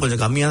விழிப்புணர்வு வந்து இன்னும்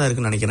கொஞ்சம் கம்மியா தான்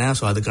இருக்குன்னு நினைக்கிறேன்.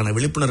 ஸோ அதுக்கான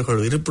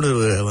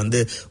விழிப்புணர்வு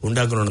வந்து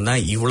உண்டாக்கணும்னு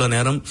தான் இவ்வளவு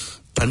நேரம்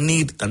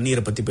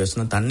தண்ணீரை பத்தி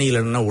பேசணும். தண்ணி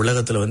இல்லைன்னா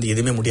உலகத்துல வந்து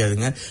எதுவுமே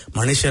முடியாதுங்க.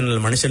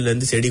 மனுஷன்ல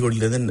இருந்து செடி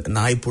கொடியில இருந்து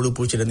நாய் புழு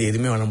பூச்சில இருந்து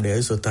எதுவுமே வாழ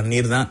முடியாது. ஸோ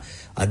தண்ணீர் தான்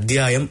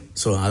அத்தியாயம்.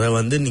 ஸோ அதை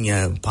வந்து நீங்க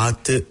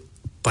பார்த்து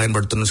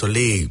பயன்படுத்தணும்னு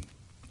சொல்லி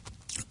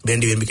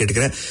வேண்டி விரும்பி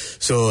கேட்டுக்கிறேன்.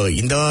 ஸோ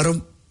இந்த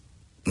வாரம்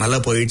நல்லா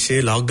போயிடுச்சு.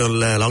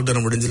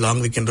 லாக்டவுன் முடிஞ்சு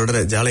லாங்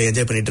வீக்கெண்டோட ஜாலியாக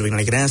என்ஜாய் பண்ணிட்டு இருக்கேன்னு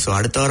நினைக்கிறேன். ஸோ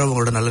அடுத்த வாரம்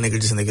உங்களோட நல்ல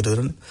நிகழ்ச்சி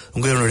சந்திக்கிறதுடன்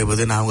உங்களுடைய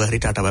போது நான் உங்க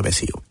ஹரி டாட்டாவா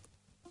பேசியும்.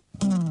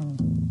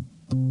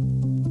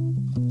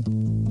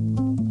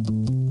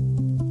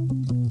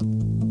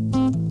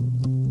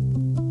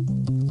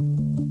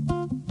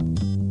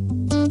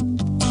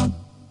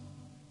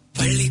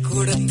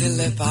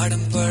 பள்ளிக்கூடத்துல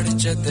பாடம்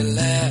படிச்சதில்ல,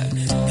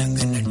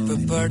 நாங்க நட்பு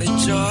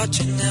படிச்சோம்.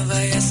 சின்ன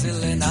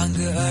வயசுல நாங்க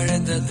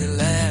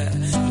அழுததில்ல,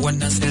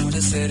 ஒன்னா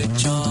சேர்ந்து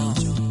சிரிச்சோம்.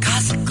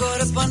 காசுக்கு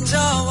ஒரு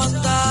பஞ்சம்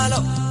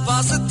வந்தாலும்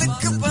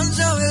பாசத்துக்கு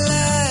பஞ்சம் இல்ல.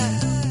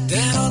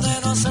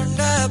 தினம்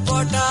சண்டை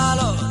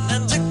போட்டாலும்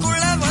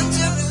நெஞ்சுக்குள்ள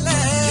பஞ்சம் இல்ல.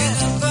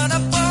 நண்பனை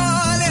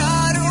போல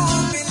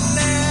யாரும் இல்ல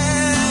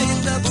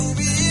இந்த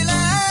பூமியில.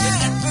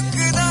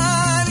 நட்புக்கு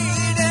தான்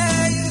ஈடே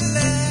இல்ல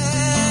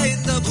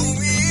இந்த பூமி.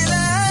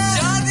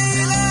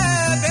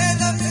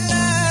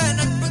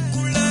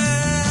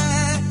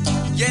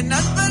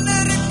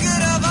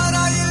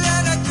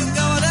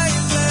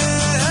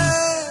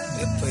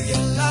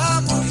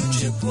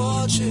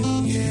 போச்சு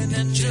என்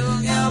நெஞ்சில்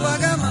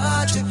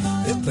ஞாபகமாச்சு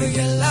இப்ப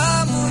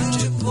எல்லாம்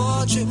முடிஞ்சு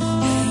போச்சு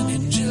என்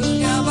நெஞ்சில்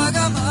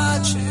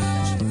ஞாபகமாச்சு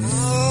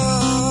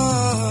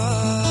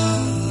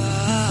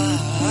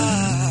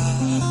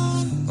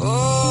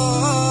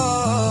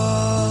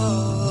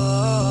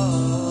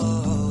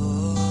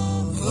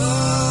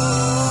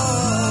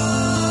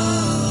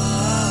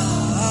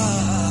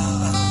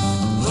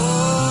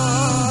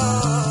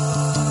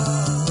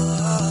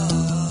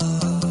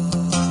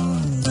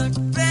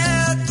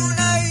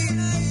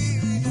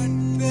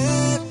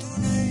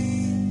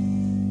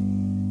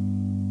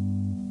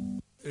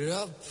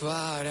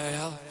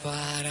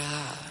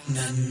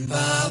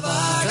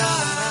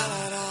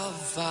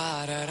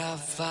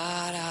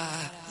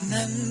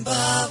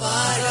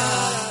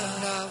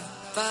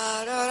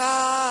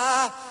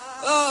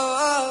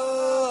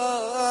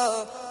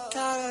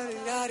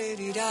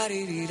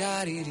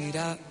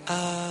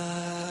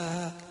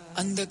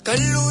அந்த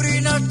கல்லூரி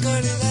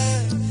நாட்களில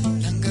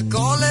நாங்க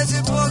காலேஜ்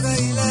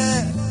போகையில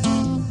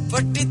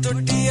பட்டி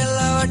தொட்டி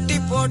எல்லாம் வட்டி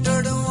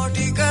போட்டடும்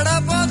ஓட்டி கடை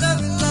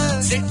போதவில்ல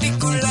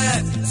செட்டிக்குள்ள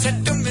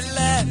செட்டும் இல்ல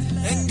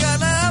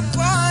எங்கள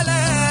போல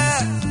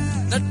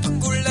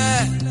நட்புக்குள்ள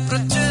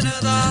பிரச்சனை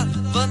தான்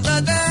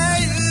வந்ததே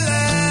இல்ல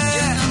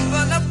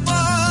நண்பன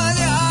போல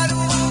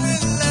யாரும்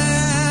இல்ல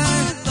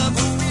இந்த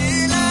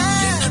பூமியில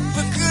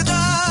நட்புக்கு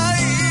தான்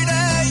இட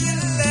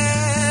இல்ல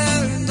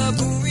இந்த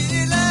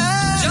பூமியில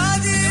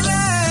ஜாதியில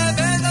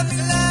வேதம்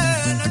இல்ல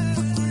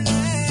நட்புக்குள்ள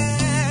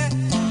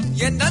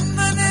என்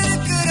நண்பன்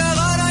இருக்கிற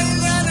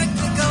வாராயில்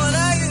எனக்கு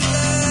கவலை இல்ல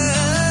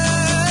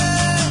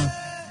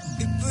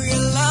இப்ப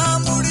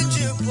எல்லாம்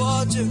முடிஞ்சு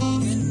போச்சு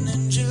என்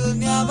நெஞ்சில்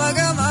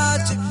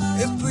ஞாபகமாச்சு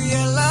இப்ப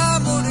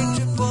எல்லாம்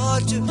முடிஞ்சு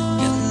போச்சு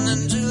என்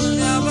நெஞ்சில்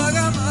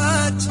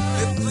ஞாபகமாச்சு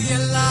இப்ப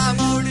எல்லாம்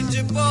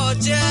முடிஞ்சு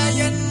போச்சு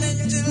என்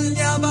நெஞ்சில்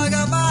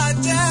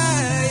ஞாபகமாச்சு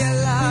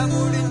எல்லாம்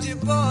முடிஞ்சு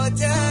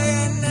போச்சு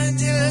என்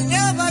நெஞ்சில்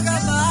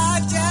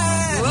ஞாபகமாச்சு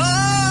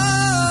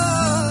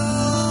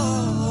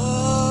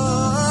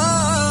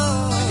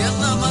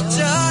என்ன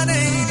மச்சானை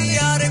நீ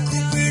யாரை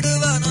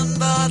கூப்பிடுவ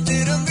நண்பா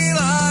திரும்பி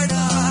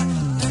வாடா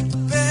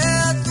நட்பே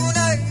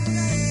துணை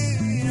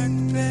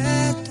நட்பே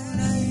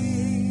துணை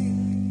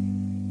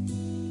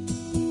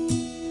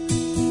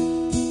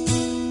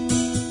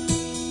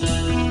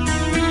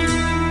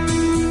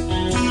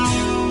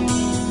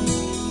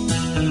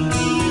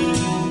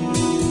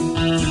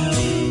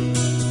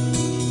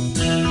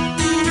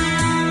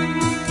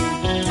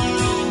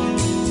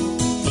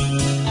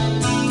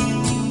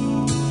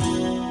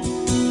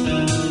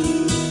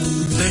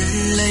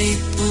வெள்ளை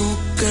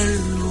பூக்கள்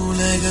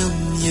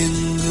உலகம்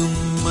எங்கும்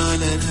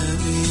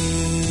மலரவே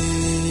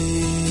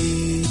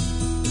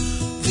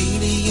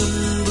விடியும்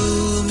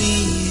பூமி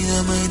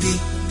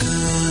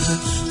அமைதிக்காக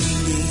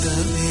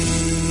விடியவே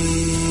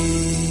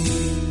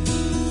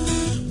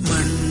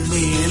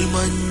மண்மேல்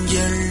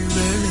மஞ்சள்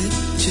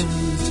வெளிச்சம்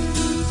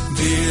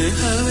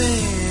விழவே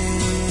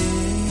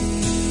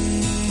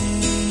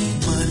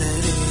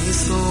மலரே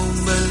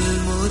சோம்பல்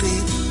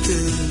முறித்து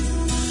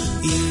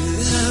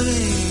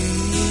இழவே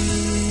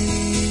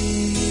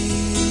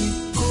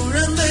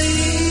குழந்தை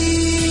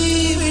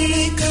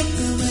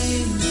விழிக்கட்டுமே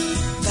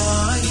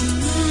தாயின்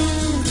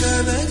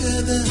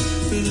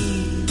கதகதப்பில்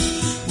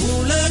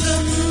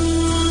உலகம்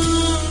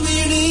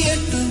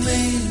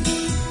விடியட்டுமே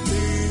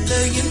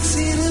பிள்ளையின்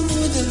சிறு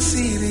முதல்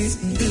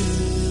சிரிப்பில்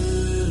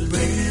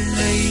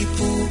வெள்ளை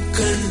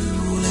பூக்கள்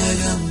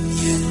உலகம்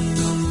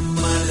எங்கும்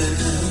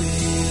மலரவே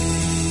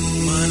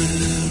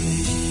மலரவே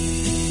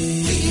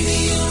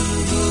விடியும்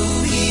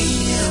பூமி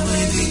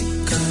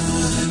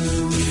அமைதிக்காக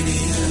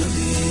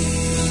விடியவே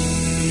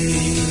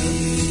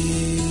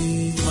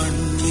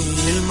மண்ணில்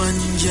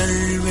மஞ்சள்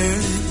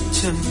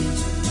வெளிச்சம்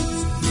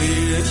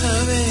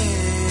விழவே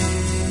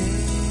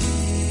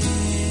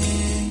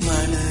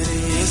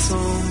மலரே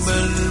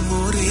சோம்பல்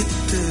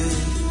முறித்து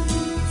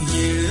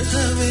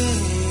எழுகவே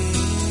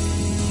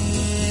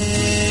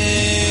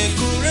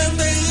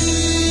குழந்தை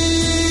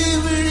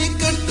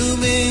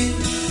விழிக்கட்டுமே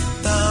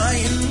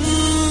தாயின்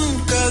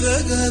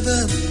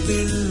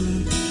கதகதப்பில்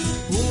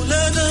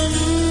உலகம்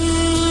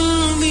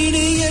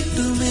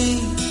விடியட்டுமே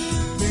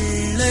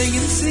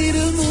பிள்ளையின்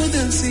சிறு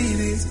முதல்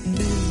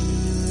சிரிப்பில்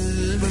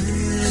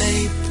வெள்ளை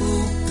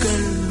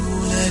பூக்கள்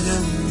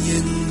உலகம்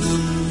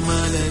எங்கும்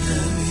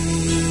மலரவே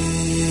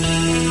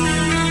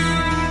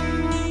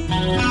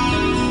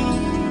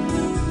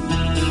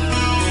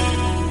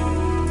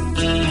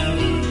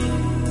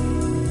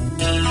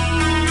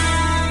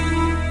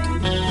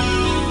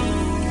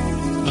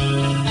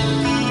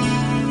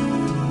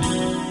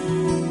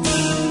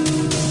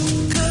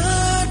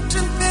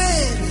காற்று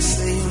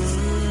பேரிசையும்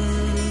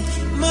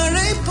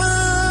மழை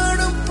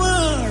பாடும்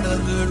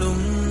பாடல்களும்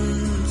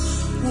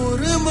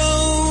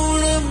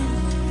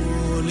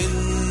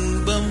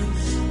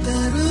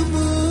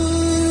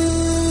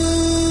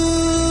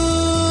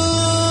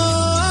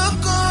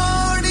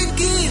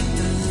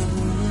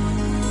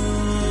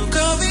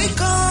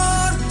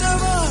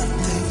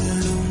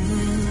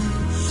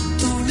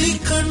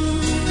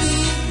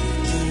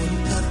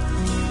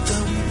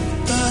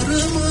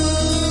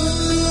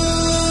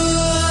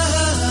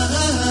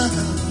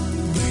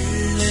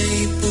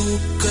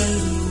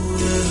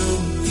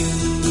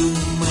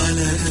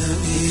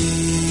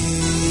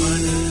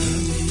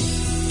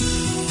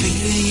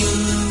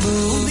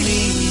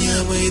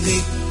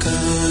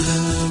அமைதிக்காக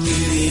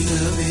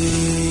விழிகவே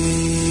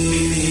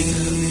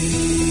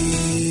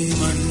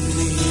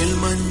மண்ணில்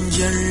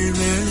மஞ்சள்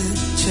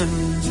வெளிச்சம்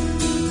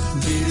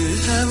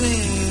விழுகவே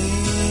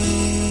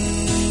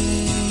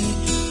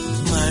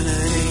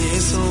மலரே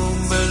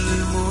சோம்பல்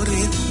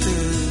முறித்து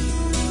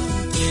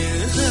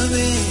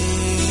எழுகவே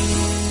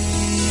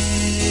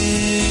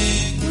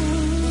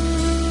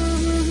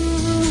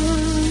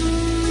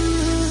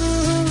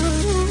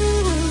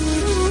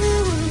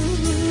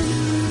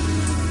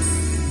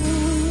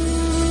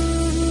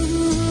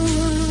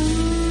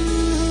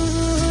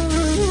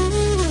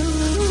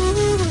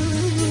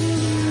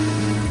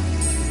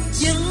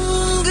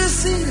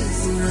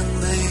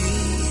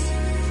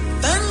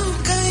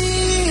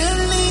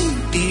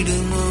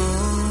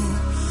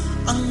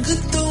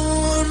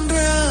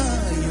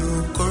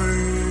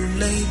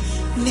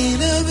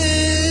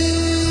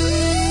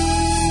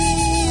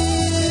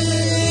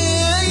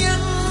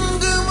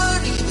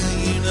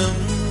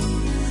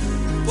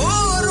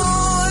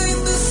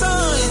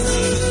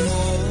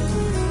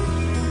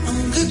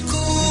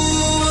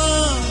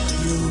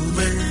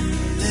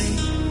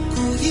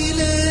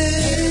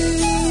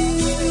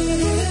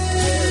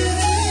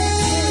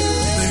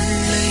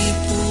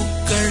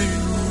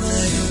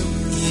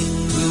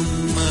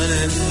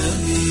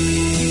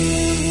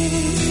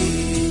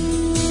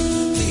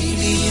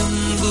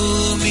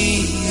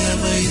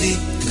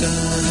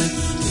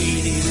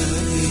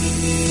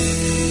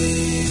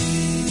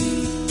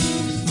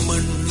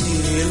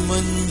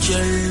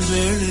மஞ்சள்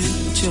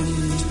வெளிச்சம்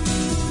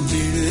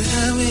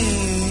விழுகவே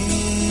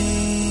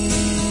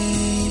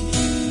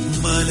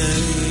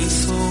மலரே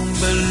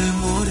சோம்பல்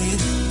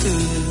முறித்து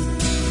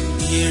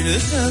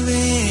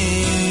எழுகவே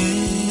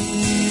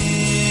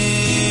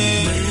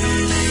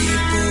வெள்ளை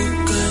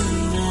பூக்கள்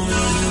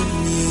உலகம்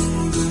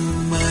எங்கும்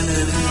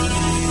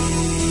மலரவே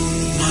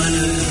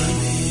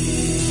மலரவே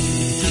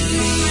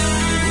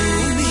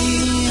பூமி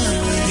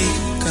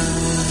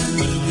அமைதிக்காக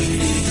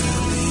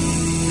விழிகவே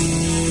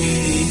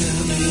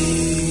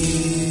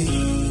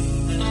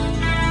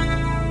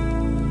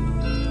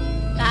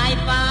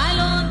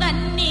தாய்ப்பாலும்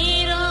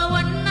தண்ணீரோ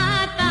ஒன்னா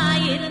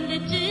தாய்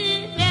இருந்துச்சு,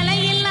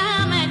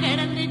 விலையில்லாம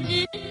கிடந்துச்சு.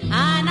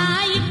 ஆனா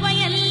இப்ப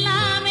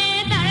எல்லாமே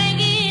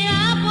தழகியா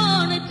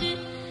போனுச்சு,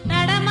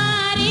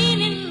 நடமாறி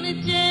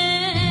நின்னுச்சு.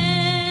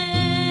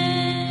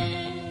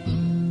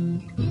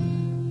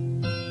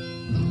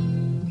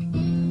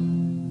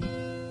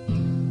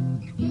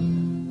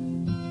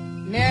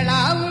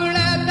 நிலாவுல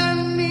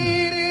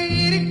தண்ணீர்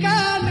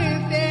இருக்கான்னு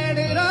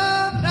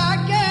தேடுறோம்,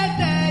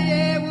 ராக்கெட்ட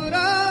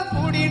ஏவுறோம்,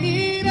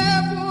 குடிநீர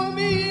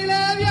பூமியில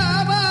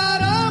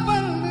வியாபாரம்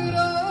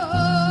பண்ணுறோம்.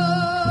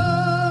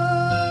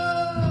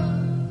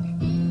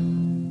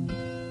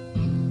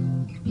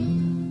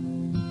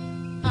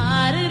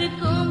 ஆறு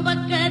இருக்கும்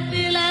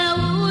பக்கத்துல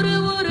ஊரு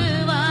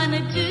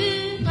வானுச்சு,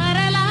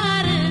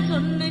 வரலாறு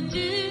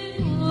சொன்னுச்சு.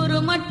 ஊரு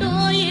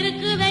மட்டும்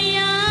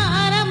இருக்குதையா,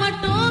 அற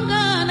மட்டும்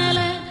காணல,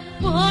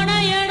 போன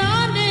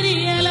இடம்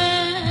தெரியல.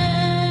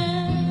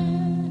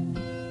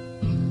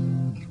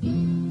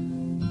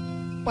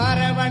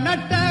 பறவ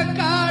நட்ட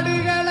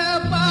காடுகளை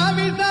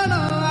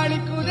பாவிசனம்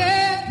அழிக்குதே,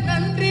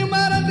 நன்றி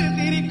மறந்து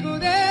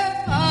திரிக்குதே,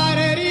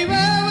 ஆறறிவ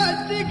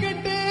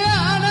வச்சுக்கிட்டு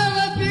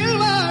ஆணவத்தில்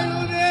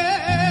வாழுதே.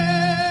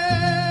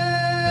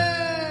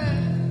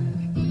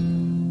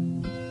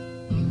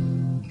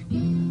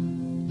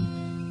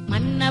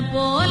 மண்ண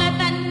போல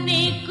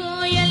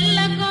தண்ணிக்கும் எல்ல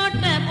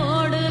கோட்டை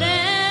போடுற,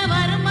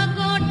 வறும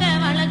கோட்டை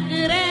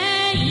வளர்க்குற,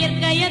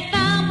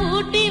 இயற்கையத்தான்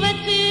பூட்டி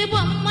வச்சு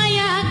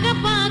பொம்மையாக்க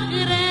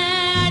பாக்குற,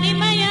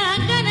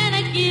 அடிமையாக்க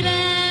நினைக்கிற.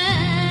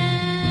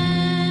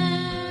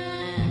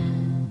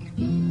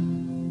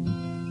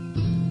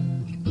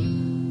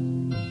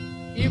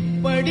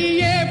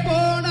 இப்படியே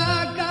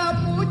போனாக்கா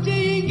பூச்சி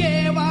இங்கே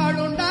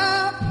வாழுண்டா,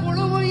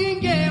 புழுவு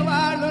இங்கே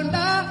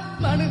வாழுண்டா,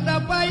 மனுஷ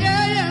பய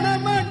என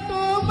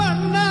மட்டும்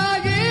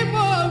மண்ணாகி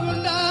போகும்.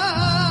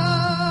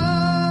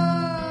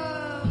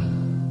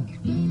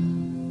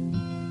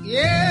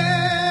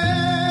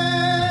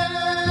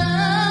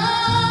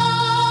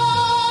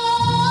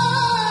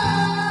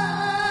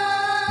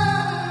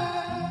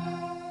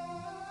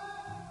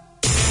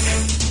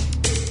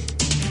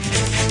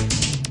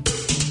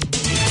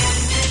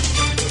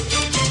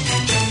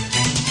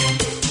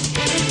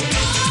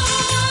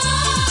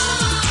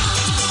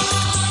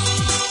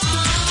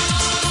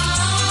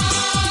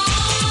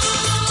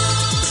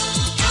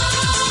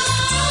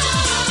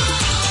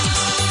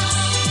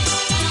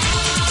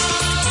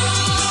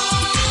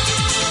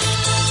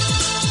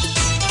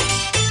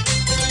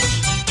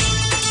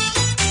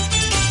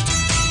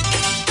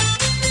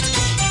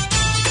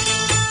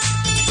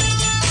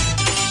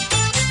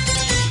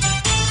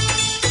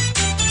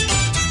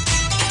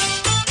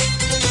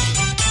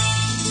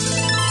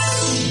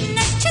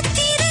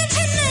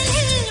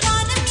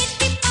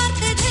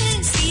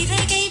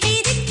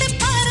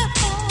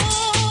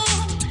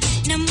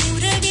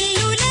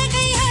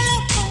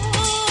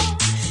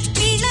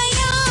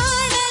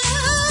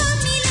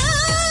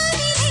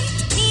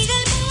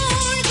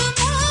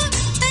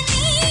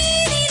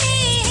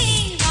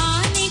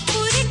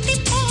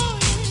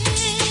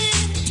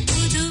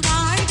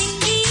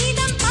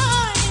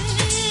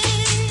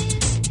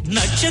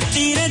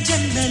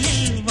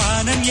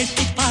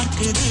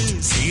 பார்க்குது.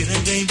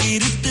 சிறகை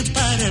விரித்து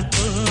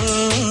பறப்போ,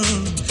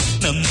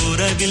 நம்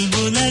உறவில்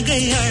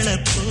உலகை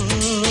அளப்போ.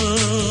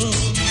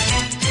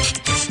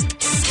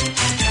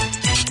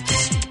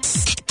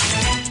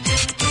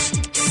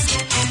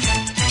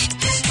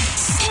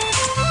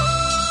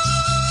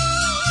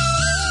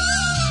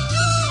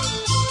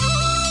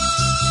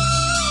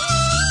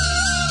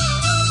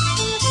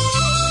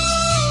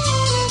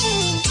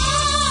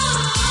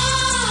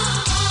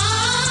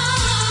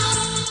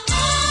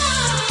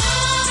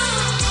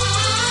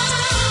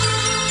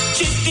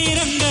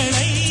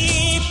 சித்திரங்களை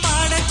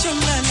பாடச்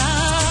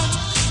சொல்லலாம்,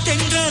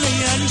 தென்றலை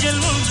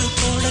அஞ்சல் ஒன்று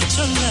போடச்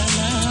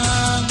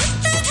சொல்லலாம்.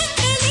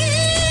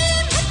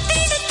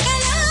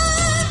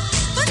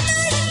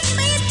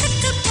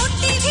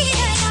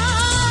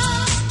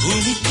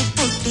 பூமிக்கு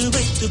பொட்டு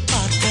வைத்து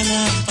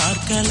பார்க்கலாம்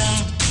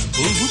பார்க்கலாம்,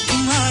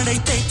 பூவுக்கும்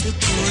ஆடை தைத்து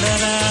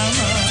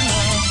போடலாமா.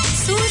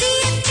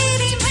 சூரியன்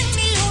தேரை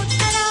மண்ணில்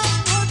ஓட்டலாம்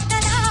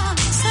ஓட்டலாம்,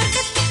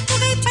 சொர்க்கத்தின்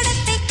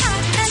புகைப்படத்தை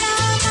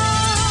காட்டலாமா.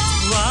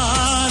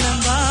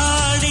 வானம்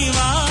வாடி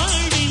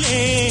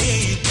வாழ்விலே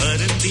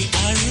வருந்தி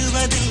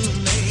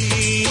அழுவதில்லை,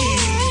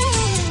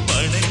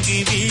 வணங்கி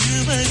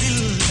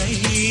விழுவதில்லை.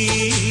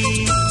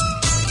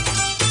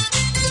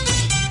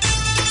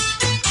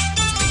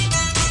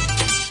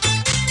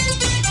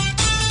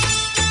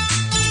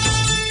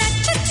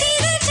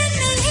 நட்சத்திர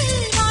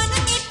ஜன்னலில்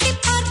வானம்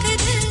எட்டிப்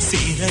பார்க்குது.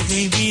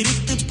 சிறகை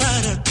விரித்து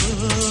பறப்போ,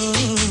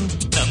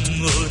 நம்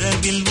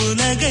உறவில்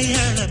உலகை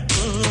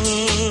அளப்போ.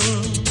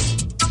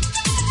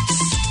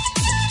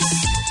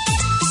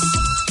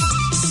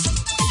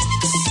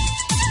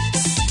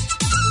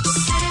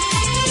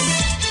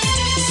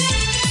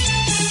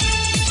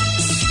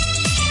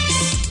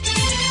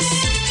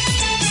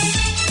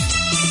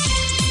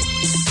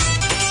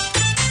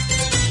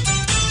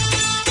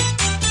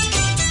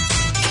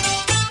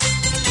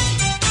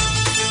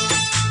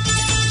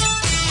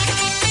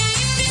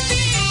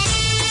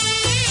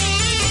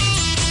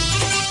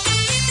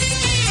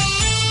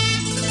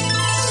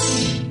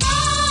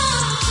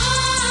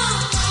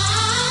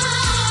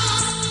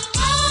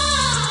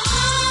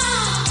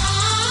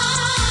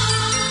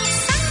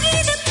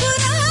 சங்கீதப்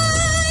புறா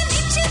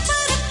நெஞ்சில்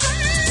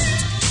பறக்கும்,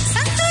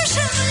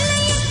 சந்தோஷம்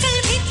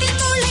எங்கள் வீட்டில்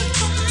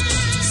முளைக்கும்.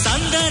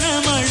 சந்தன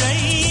மழை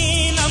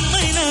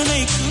நம்மை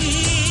நனைக்கும்,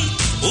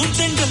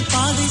 ஊந்தெங்கள்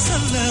பாதை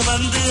சொல்ல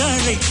வந்து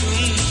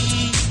அழைக்கும்.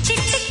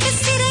 சிட்டுக்கு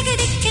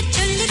சிறகடிக்கச்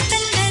சொல்லித்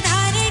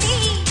தந்ததாரடி,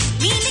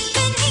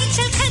 மீனுக்கு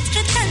நீச்சல்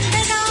கற்றுத்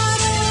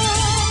தந்ததாரோ.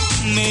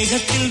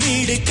 மேகத்தில்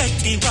வீடு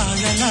கட்டி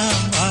வாழலாம்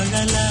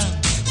வாழலாம்,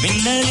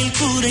 மின்னலில்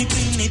கூரை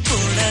பின்னி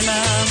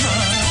போடலாமா.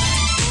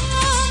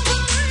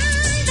 ஓங்கும்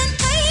உந்தன்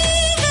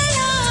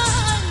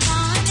கைகளால்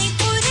வானை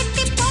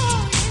புரட்டிப்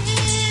போடு,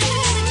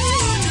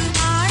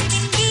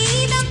 வாழ்வின்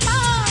கீதம்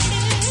பாடு.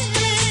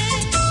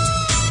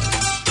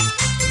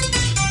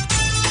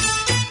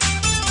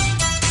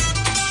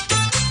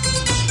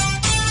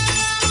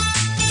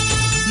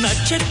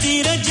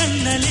 நட்சத்திர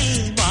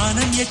ஜன்னலில்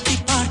வானம் எட்டி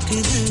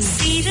பார்க்குது.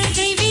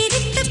 சிறகை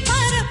விரித்து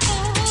பறப்போ,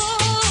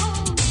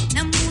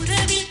 நம்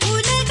உறவில்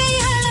உலகை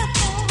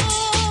அளப்போ.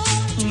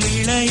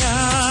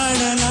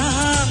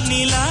 விளையாடலாம்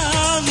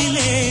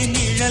நிலாவிலே,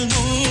 நிழல்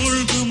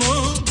மூழ்குமோ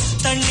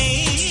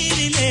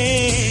தண்ணீரிலே.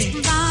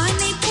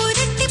 வானை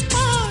புரட்டிப்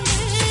போடு,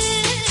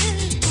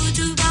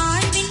 புது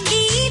வாழ்வின்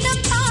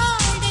கீதம்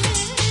பாடு.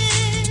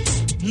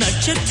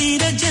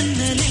 நட்சத்திர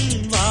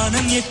ஜன்னலில்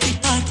வானம் எட்டி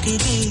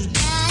பார்க்குது.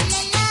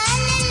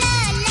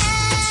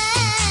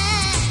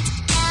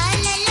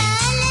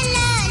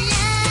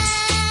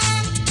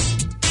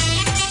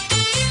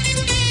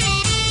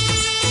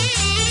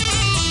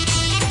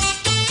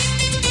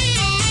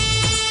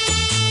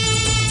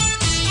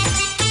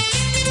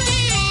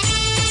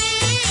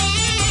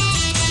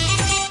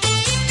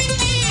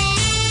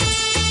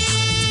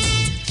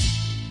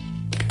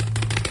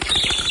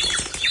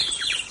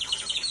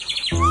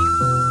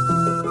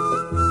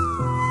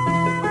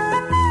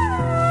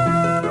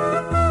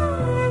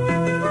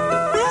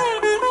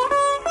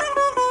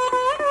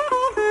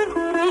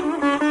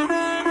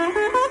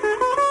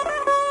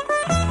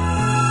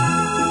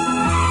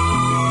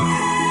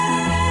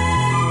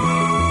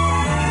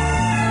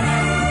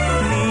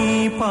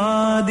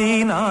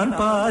 பாதி நான்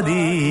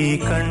பாதி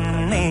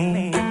கண்ணே,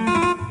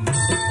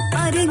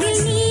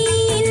 அருகில் நீ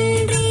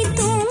இன்றி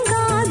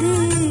தூங்காது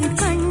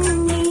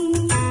கண்ணே.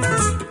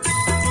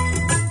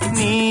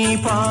 நீ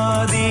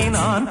பாதி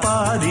நான்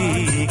பாதி